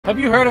Have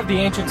you heard of the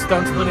ancient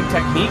stone splitting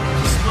technique?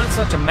 To split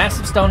such a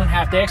massive stone in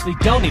half, they actually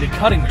don't need a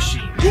cutting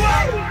machine.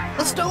 What?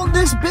 A stone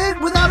this big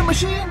without a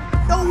machine?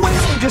 No way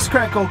they just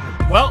crack open.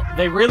 Well,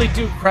 they really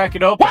do crack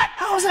it open. What?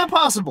 How is that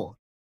possible?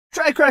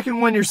 Try cracking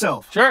one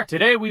yourself. Sure.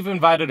 Today we've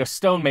invited a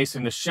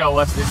stonemason to show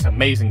us this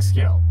amazing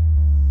skill.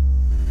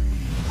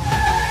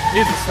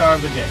 Here's the star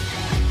of the day.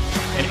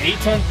 An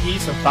 8-ton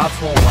piece of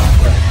Botswell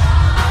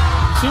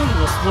black. Soon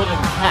we'll split it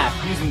in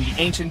half using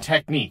the ancient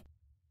technique.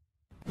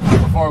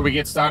 Before we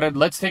get started,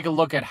 let's take a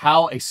look at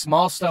how a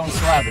small stone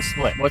slab is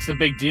split. What's the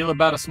big deal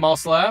about a small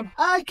slab?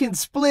 I can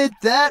split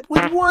that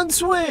with one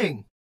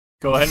swing.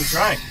 Go ahead and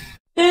try.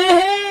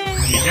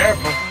 Be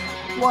careful.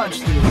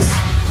 Watch this.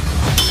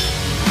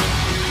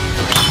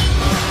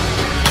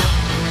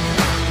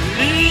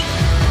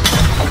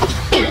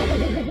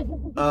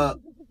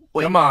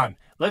 Wait. Come on,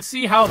 let's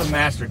see how the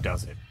master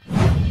does it.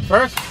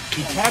 First,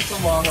 he taps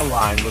along a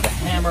line with a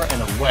hammer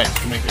and a wedge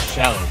to make a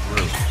shallow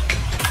groove.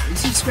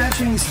 Is he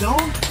scratching the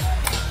stone?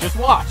 Just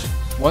watch.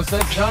 Once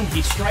that's done,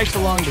 he strikes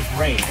along the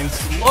grain, and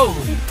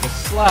slowly the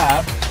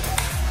slab...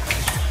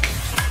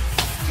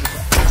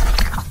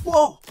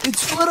 Whoa,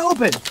 it's split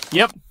open.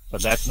 Yep,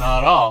 but that's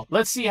not all.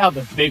 Let's see how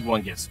the big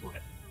one gets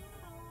split.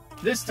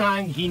 This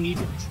time, he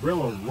needs to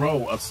drill a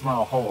row of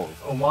small holes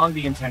along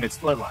the intended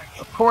split line.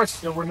 Of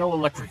course, there were no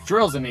electric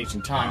drills in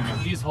ancient times,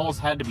 and these holes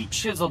had to be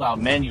chiseled out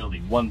manually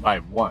one by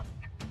one.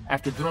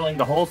 After drilling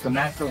the holes, the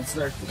master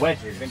inserts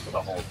wedges into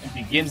the holes and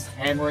begins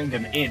hammering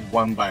them in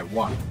one by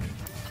one.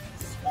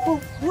 Well,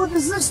 what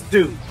does this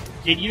do?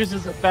 It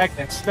uses the fact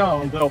that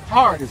stone, though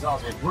hard, is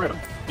also brittle.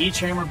 Each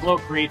hammer blow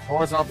creates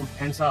horizontal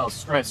tensile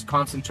stress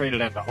concentrated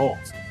at the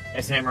holes.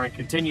 As hammering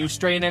continues,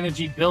 strain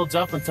energy builds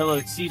up until it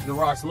exceeds the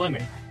rock's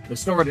limit. The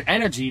stored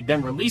energy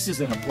then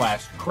releases in a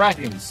flash,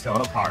 cracking the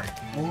stone apart.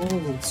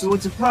 Oh, so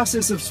it's a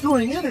process of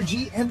storing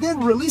energy and then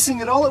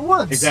releasing it all at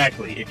once.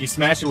 Exactly. If you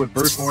smash it with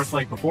brute force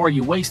like before,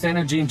 you waste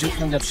energy and just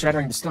end up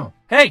shattering the stone.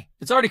 Hey,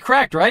 it's already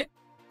cracked, right?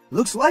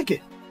 Looks like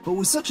it. But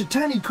with such a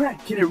tiny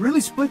crack, can it really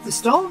split the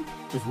stone?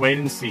 Just wait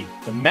and see.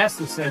 The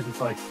master says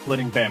it's like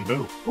splitting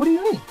bamboo. What do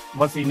you mean?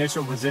 Once the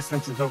initial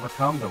resistance is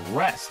overcome, the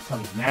rest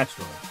comes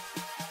naturally.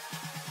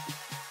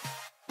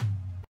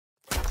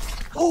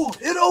 Oh,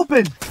 it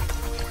opened!